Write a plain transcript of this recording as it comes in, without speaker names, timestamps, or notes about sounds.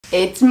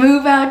It's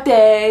move out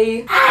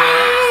day.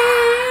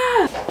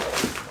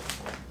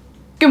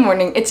 Good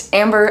morning, it's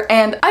Amber,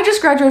 and I just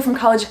graduated from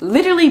college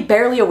literally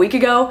barely a week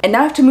ago, and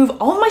now I have to move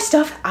all of my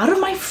stuff out of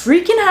my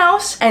freaking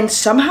house and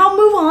somehow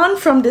move on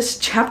from this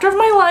chapter of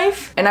my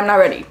life, and I'm not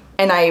ready.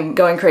 And I'm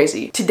going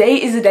crazy. Today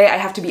is the day I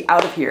have to be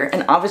out of here,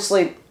 and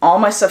obviously all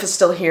my stuff is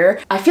still here.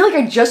 I feel like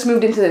I just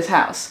moved into this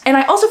house, and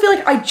I also feel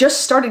like I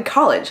just started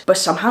college, but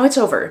somehow it's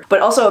over.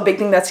 But also a big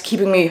thing that's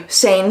keeping me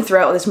sane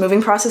throughout this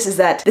moving process is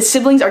that the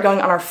siblings are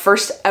going on our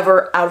first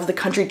ever out of the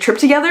country trip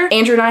together.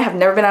 Andrew and I have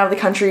never been out of the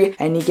country.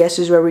 Any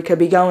guesses where we could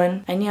be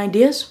going? Any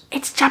ideas?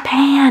 It's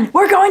Japan!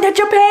 We're going to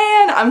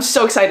Japan! I'm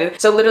so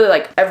excited. So literally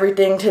like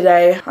everything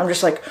today, I'm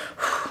just like,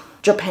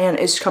 Japan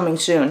is coming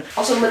soon.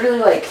 Also literally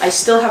like, I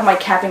still have my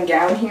cap and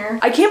gown here.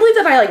 I can't believe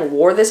that I like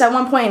wore this at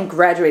one point and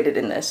graduated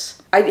in this.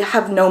 I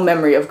have no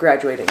memory of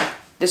graduating.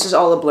 This is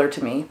all a blur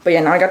to me. But yeah,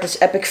 now I got this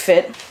epic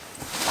fit.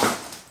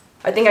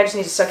 I think I just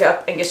need to suck it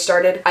up and get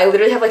started. I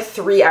literally have like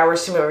 3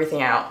 hours to move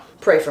everything out.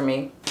 Pray for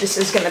me. This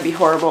is gonna be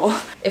horrible.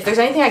 If there's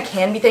anything I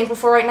can be thankful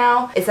for right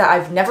now, is that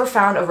I've never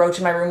found a roach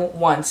in my room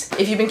once.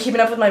 If you've been keeping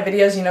up with my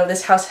videos, you know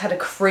this house had a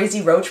crazy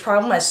roach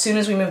problem as soon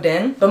as we moved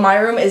in. But my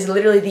room is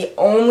literally the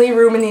only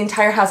room in the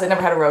entire house that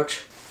never had a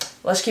roach.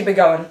 Let's keep it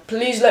going.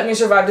 Please let me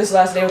survive this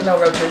last day with no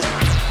roaches.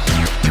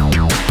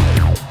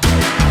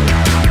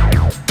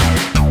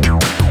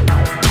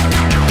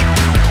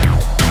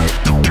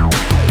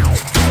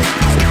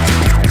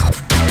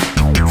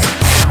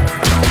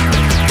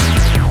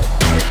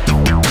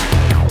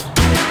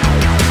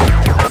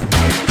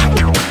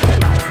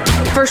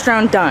 First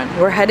round done.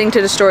 We're heading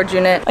to the storage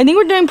unit. I think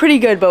we're doing pretty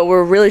good, but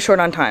we're really short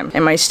on time.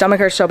 And my stomach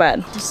hurts so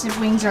bad. The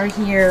siblings are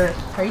here.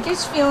 How are you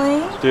guys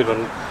feeling? Dude,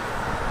 I'm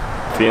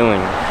feeling.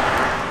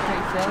 How are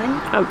you feeling?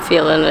 I'm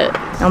feeling it.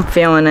 I'm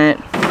feeling it.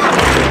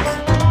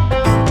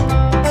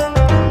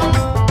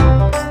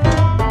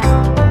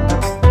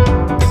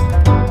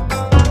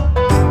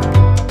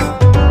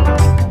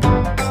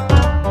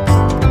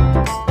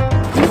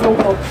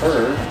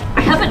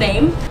 I have a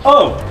name.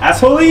 Oh,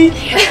 asshole-y?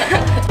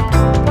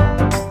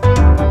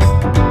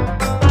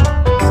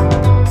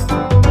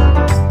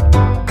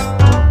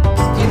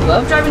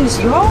 Love driving this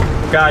U-Haul?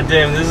 God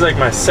damn, this is like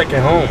my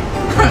second home.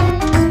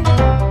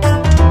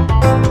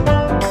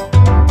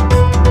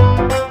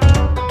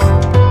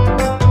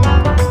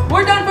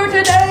 We're done for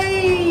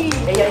today!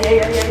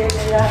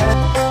 Yeah.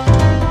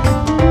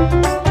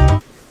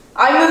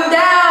 I moved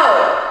out!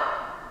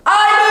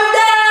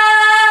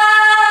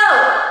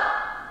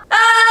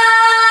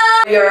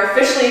 Ah! We are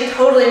officially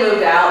totally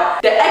moved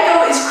out. The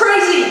echo is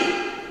crazy!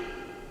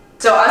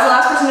 So I was the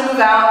last person to move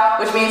out,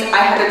 which means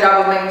I had the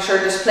job of making sure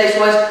this place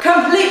was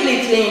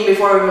completely clean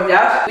before we moved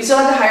out. We still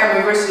had to hire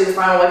movers to do the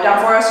final wipe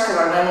down for us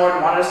because our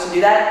landlord wanted us to do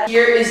that.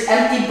 Here is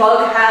empty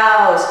bug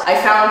house. I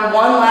found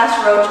one last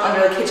roach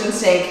under the kitchen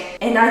sink,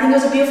 and I think it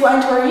was a beautiful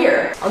end to our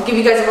year. I'll give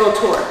you guys a little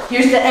tour.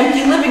 Here's the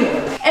empty living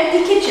room,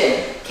 empty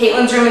kitchen.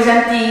 Caitlin's room is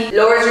empty,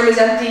 Laura's room is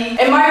empty,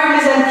 and my room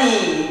is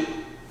empty.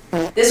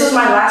 This was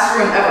my last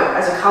room ever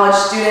as a college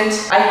student.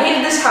 I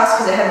hated this house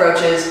because it had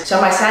roaches. So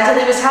am I sad to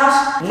leave this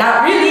house?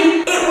 Not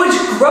really. It was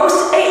gross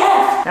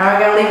AF. Now I'm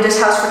gonna leave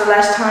this house for the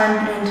last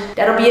time, and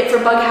that'll be it for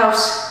Bug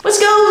House. Let's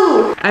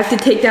go! I have to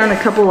take down a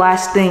couple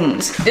last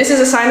things. This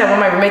is a sign that one of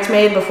my roommates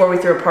made before we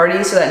threw a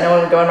party so that no one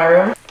would go in my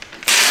room.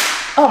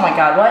 Oh my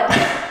god, what?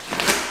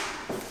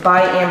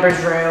 By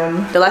Amber's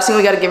room. The last thing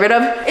we gotta get rid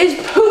of is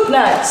poop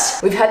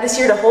nuts. We've had this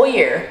here the whole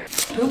year.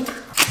 Poop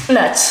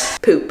nuts.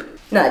 Poop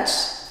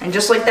nuts. And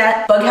just like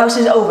that, Bug House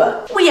is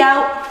over. We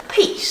out.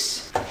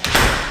 Peace.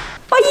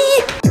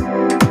 Bye.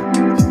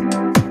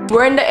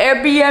 We're in the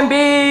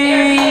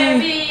Airbnb.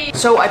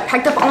 So I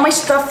packed up all my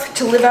stuff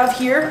to live out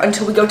here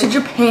until we go to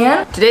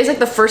Japan. Today's like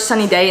the first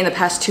sunny day in the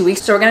past 2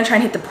 weeks, so we're gonna try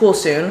and hit the pool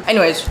soon.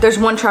 Anyways, there's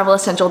one travel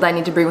essential that I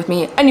need to bring with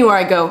me anywhere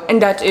I go,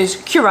 and that is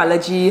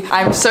Curology.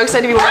 I'm so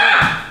excited to be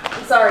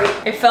wearing. Sorry,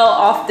 it fell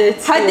off the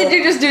stool. How did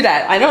you just do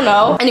that? I don't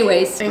know.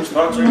 Anyways. For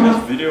sponsoring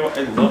this video,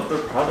 I love their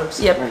products.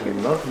 Yep. I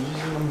love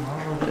using them all.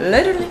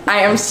 Literally. I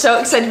am so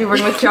excited to be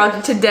working with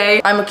Curology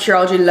today. I'm a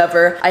Curology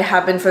lover. I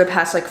have been for the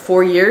past like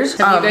 4 years.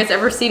 Have you guys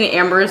ever seen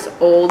Amber's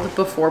old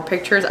before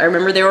pictures? I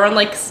remember they were on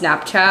like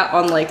Snapchat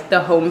on like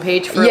the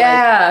homepage for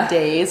like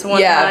days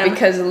one time.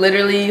 Because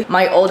literally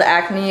my old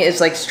acne is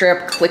like straight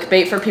up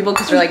clickbait for people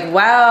because they're like,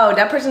 wow,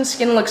 that person's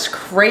skin looks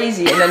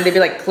crazy. And then they'd be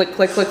like, click,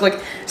 click, click,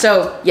 click.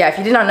 So yeah, if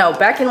you did not know,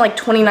 back in like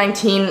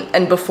 2019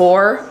 and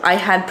before, I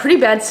had pretty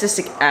bad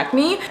cystic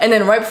acne. And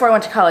then right before I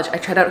went to college, I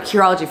tried out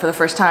Curology for the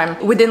first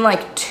time. Within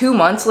like 2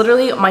 months,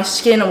 literally, my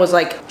skin was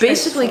like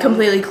basically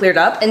completely cleared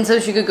up. And so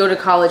she could go to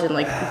college and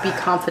like be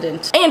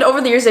confident. And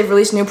over the years, they've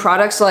released new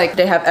products. Like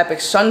they have Epic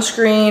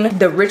Sunscreen.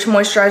 The Rich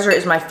Moisturizer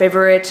is my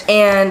favorite.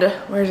 And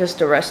where's just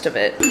the rest of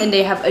it? And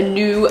they have a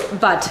new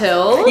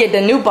bottle. Yeah, the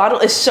new bottle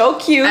is so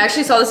cute. I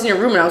actually saw this in your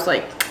room and I was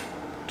like,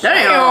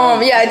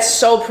 damn. Yeah, it's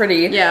so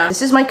pretty. Yeah.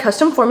 This is my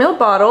custom formula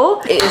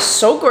bottle. It is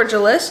so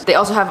gorgeous. They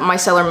also have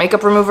micellar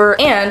makeup remover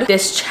and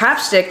this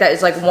chapstick that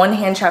is like one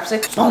hand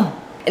chapstick. Boom.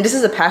 And this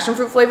is a passion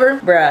fruit flavor.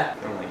 Bruh.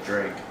 I'm like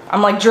Drake.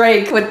 I'm like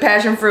Drake with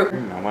passion fruit.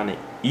 I want it.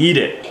 eat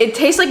it. It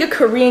tastes like a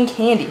Korean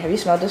candy. Have you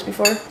smelled this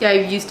before? Yeah,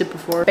 I've used it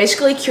before.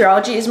 Basically,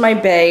 Curology is my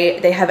bae.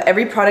 They have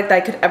every product that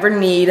I could ever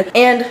need.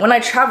 And when I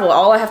travel,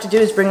 all I have to do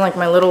is bring like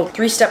my little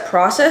 3-step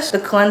process, the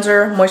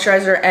cleanser,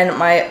 moisturizer, and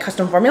my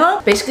custom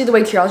formula. Basically, the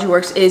way Curology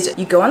works is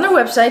you go on their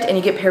website and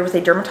you get paired with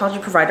a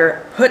dermatology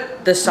provider.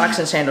 Put the socks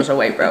and sandals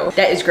away, bro.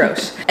 That is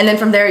gross. And then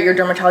from there, your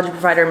dermatology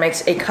provider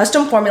makes a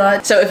custom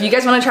formula. So if you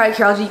guys want to try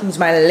Curology, you can use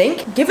my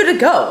link. Give it a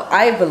go.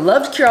 I've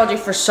loved Curology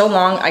for so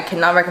long. I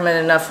cannot recommend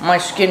it enough. My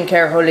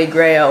skincare holy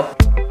grail.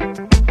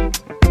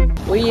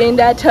 We in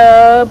that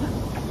tub.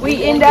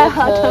 We in that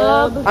hot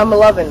tub. I'm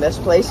loving this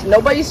place.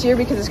 Nobody's here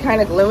because it's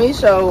kind of gloomy,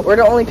 so we're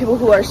the only people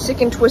who are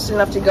sick and twisted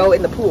enough to go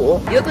in the pool.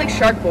 You look like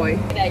Shark Boy.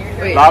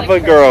 Wait, Lava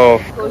girl.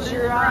 Close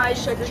your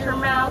eyes, shut your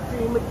mouth,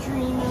 dream a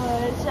dream,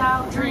 us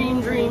out.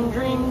 Dream, dream,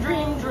 dream,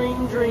 dream,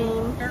 dream,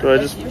 dream. Do I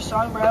just your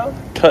song, bro?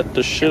 cut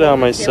the shit out of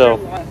myself?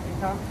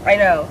 I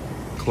know.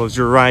 Close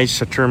your eyes,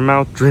 shut your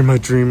mouth, dream a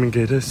dream and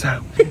get us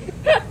out.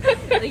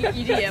 Like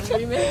EDM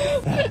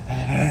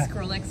remix.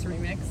 Skrillex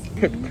remix.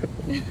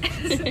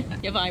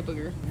 You have eye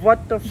booger.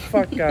 What the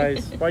fuck,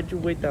 guys? Why'd you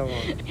wait that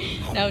long?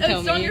 Now tell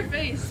It's me. on your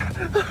face.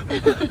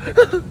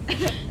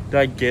 Did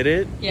I get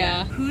it?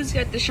 Yeah. Who's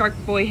got the Shark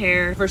Boy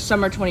hair for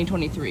summer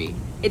 2023?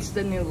 It's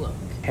the new look.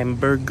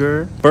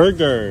 Hamburger.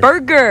 Burger.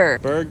 Burger.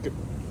 Burger.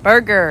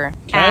 Burger.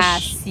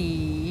 Cash.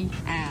 Cassie.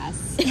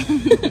 Ass.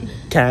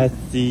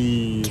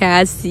 Cassie.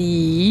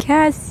 Cassie.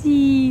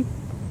 Cassie.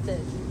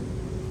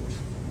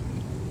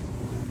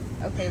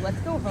 Okay, let's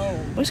go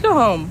home. Let's go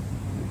home.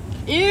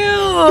 Ew!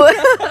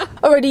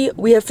 Alrighty,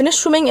 we have finished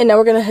swimming and now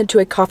we're gonna head to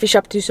a coffee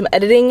shop to do some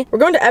editing. We're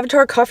going to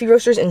Avatar Coffee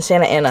Roasters in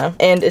Santa Ana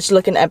and it's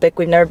looking epic.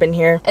 We've never been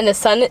here. And the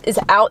sun is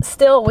out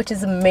still, which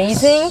is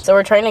amazing. So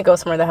we're trying to go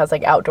somewhere that has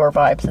like outdoor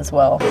vibes as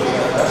well.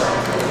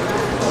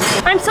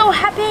 I'm so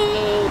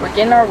happy! We're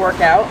getting our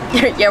workout.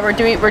 Yeah, we're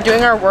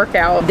doing our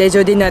workout. Des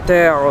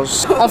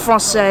ordinateurs. En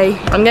français.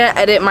 I'm gonna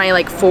edit my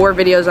like 4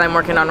 videos I'm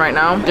working on right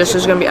now. This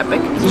is gonna be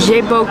epic.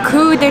 J'ai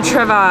beaucoup de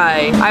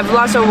travail. I have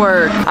lots of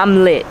work.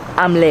 I'm lit.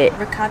 I'm lit.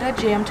 Ricotta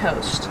jam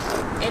toast.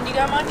 And you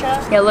got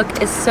matcha. Yeah, look,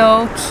 it's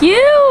so cute.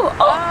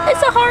 Oh,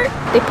 it's a heart.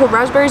 They put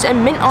raspberries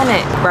and mint on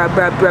it. Bruh,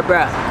 bruh, bruh,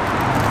 bruh.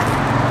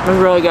 It's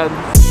really good.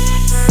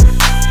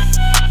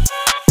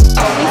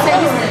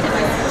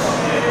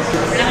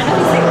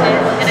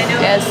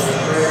 Yes.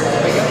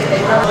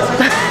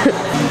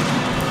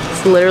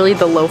 It's literally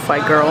the lo-fi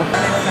girl.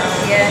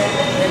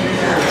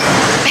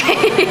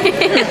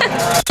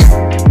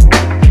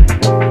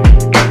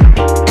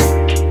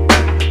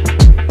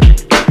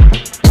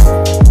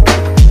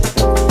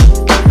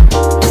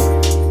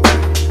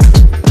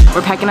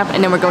 We're packing up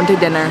and then we're going to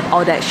dinner.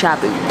 All that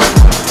shabu.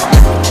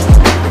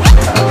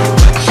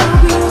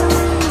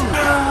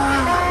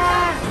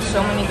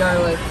 So many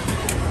garlic.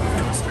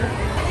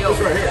 Yo.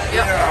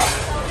 Yep.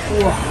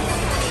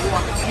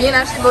 Me and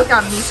Ashley both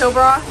got miso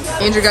broth.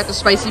 Andrew got the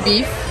spicy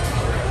beef.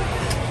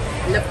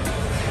 Yep.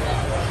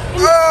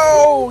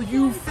 Oh,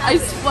 you! I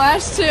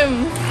splashed him.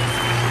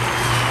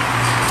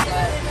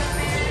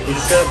 You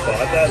should have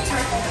bought that.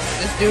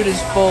 This dude is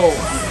full.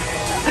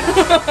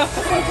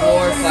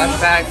 More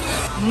flashback.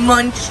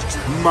 Munched.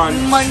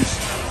 Munch.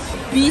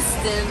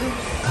 Beasted.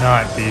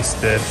 Not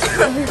beasted.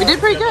 We did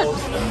pretty good.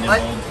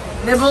 What?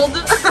 Nibbled.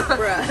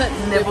 Bruh.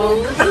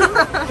 Nibbled.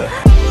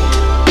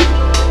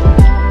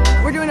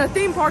 We're doing a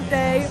theme park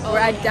day. We're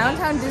at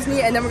downtown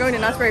Disney and then we're going to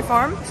Knott's Berry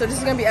Farm. So this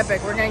is gonna be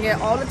epic. We're gonna get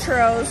all the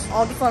churros,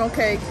 all the funnel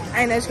cake,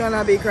 and it's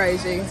gonna be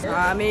crazy.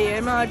 Me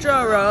and my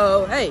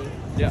churro. Hey,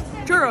 Yeah.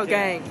 churro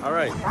gang. All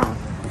right.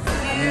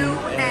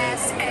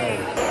 USA.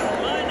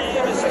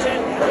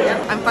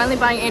 I'm finally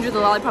buying Andrew the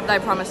lollipop that I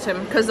promised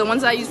him because the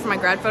ones that I used for my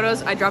grad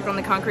photos, I dropped on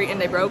the concrete and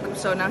they broke.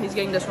 So now he's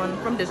getting this one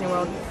from Disney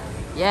World.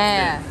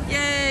 Yeah.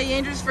 Yay,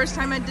 Andrew's first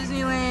time at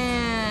Disneyland.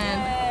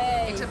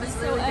 Yay. Except it's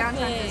literally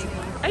downtown Disney.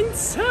 I'm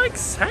so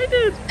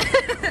excited.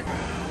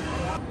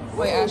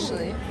 Wait,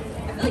 Ashley.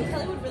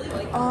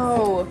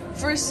 Oh,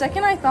 for a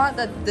second I thought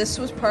that this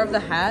was part of the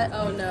hat.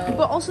 Oh no.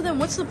 But also then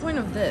what's the point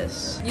of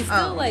this? You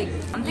still like,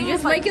 I'm you thinking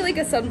just if might like, get like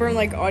a sunburn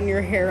like on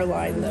your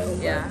hairline though.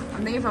 yeah,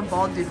 I'm thinking if a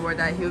bald dude wore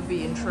that, he would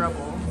be in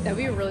trouble. That'd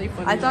be really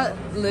funny. I thought,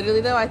 literally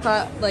though, I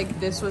thought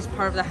like this was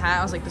part of the hat.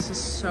 I was like, this is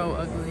so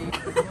ugly.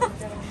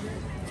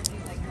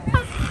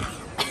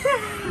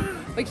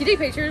 Wait, can you take a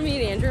picture of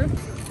me and Andrew?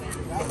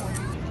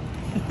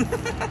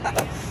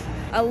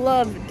 I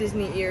love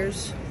Disney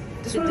ears.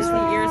 The Disney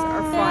ears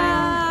are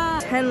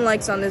fun. 10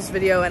 likes on this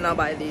video and I'll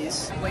buy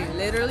these. Wait,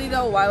 literally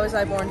though, why was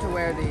I born to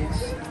wear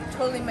these?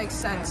 Totally makes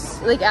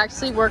sense. Like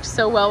actually works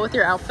so well with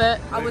your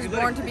outfit. I was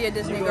born to be a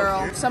Disney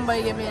girl.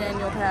 Somebody give me an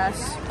annual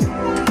pass.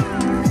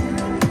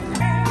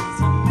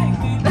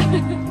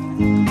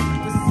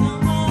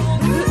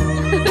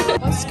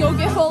 Let's go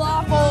get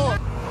falafel.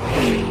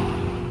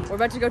 We're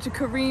about to go to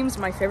Kareem's,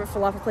 my favorite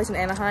falafel place in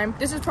Anaheim.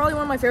 This is probably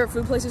one of my favorite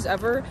food places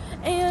ever.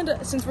 And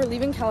since we're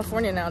leaving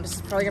California now, this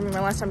is probably gonna be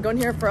my last time going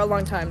here for a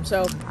long time.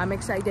 So I'm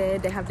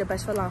excited. They have the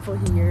best falafel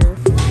here.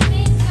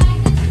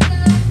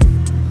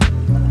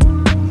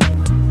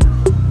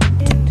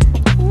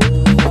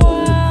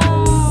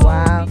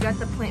 Wow. You got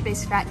the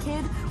face fat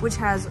kid, which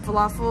has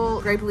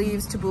falafel, grape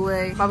leaves,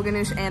 tabbouleh, baba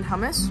ganoush, and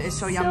hummus. It's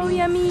so yummy. So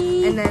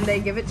yummy. And then they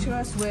give it to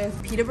us with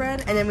pita bread,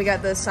 and then we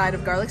got the side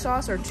of garlic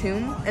sauce or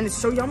toom, and it's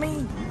so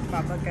yummy.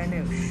 Baba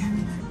ganoush.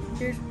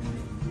 Cheers.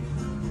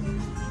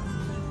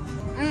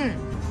 Mmm.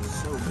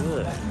 So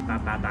good. Ba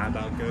ba ba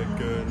ba good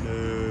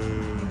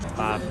goodness.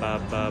 Ba ba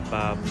ba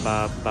ba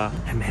ba ba.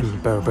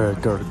 Hamburger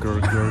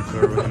hamburger.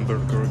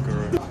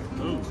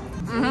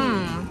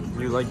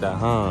 You like that,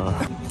 huh?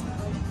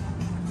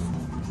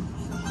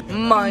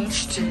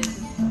 Munched.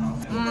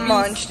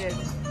 Munched.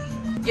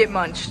 Get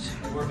munched.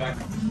 We're back.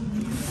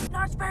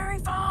 Knott's Berry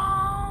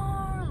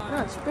Farm.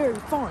 Knott's Berry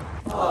Farm.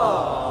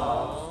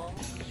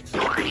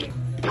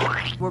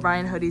 We're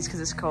buying hoodies because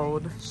it's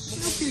cold.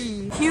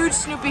 Snoopy. Huge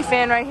Snoopy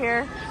fan right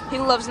here. He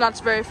loves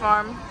Knott's Berry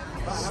Farm.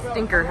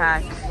 Stinker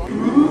hack.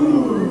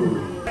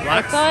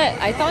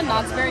 I thought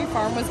Knott's Berry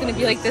Farm was gonna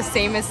be like the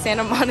same as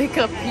Santa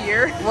Monica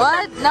Pier.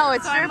 What? No,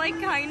 it's So I'm like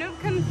kind of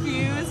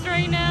confused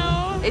right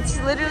now. it's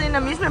literally an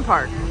amusement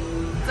park.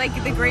 It's like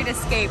the Great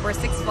Escape or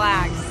Six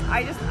Flags.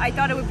 I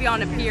thought it would be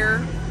on a pier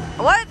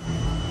What?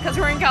 because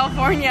we're in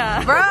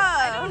California. Bruh.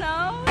 I don't know.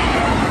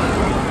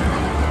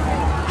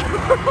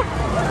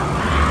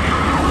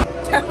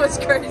 That was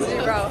crazy,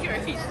 bro.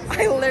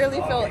 I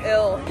literally feel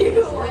ill.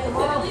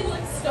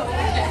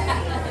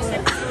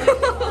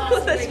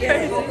 That's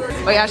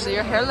crazy. Wait, Ashley,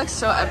 your hair looks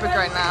so epic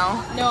right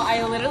now. No,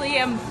 I literally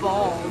am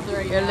bald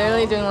right You're now.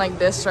 literally doing like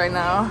this right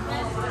now.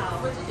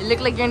 You look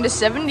like you're in the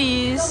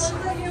 70s.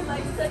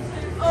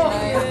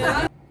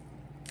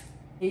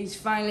 He's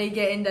finally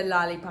getting the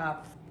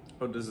lollipop.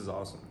 Oh, this is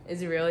awesome.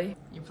 Is it really?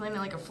 You're playing it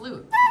like a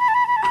flute.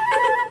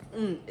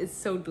 It's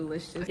so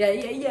delicious. Yeah,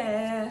 yeah,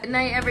 yeah. Good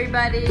night,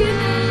 everybody.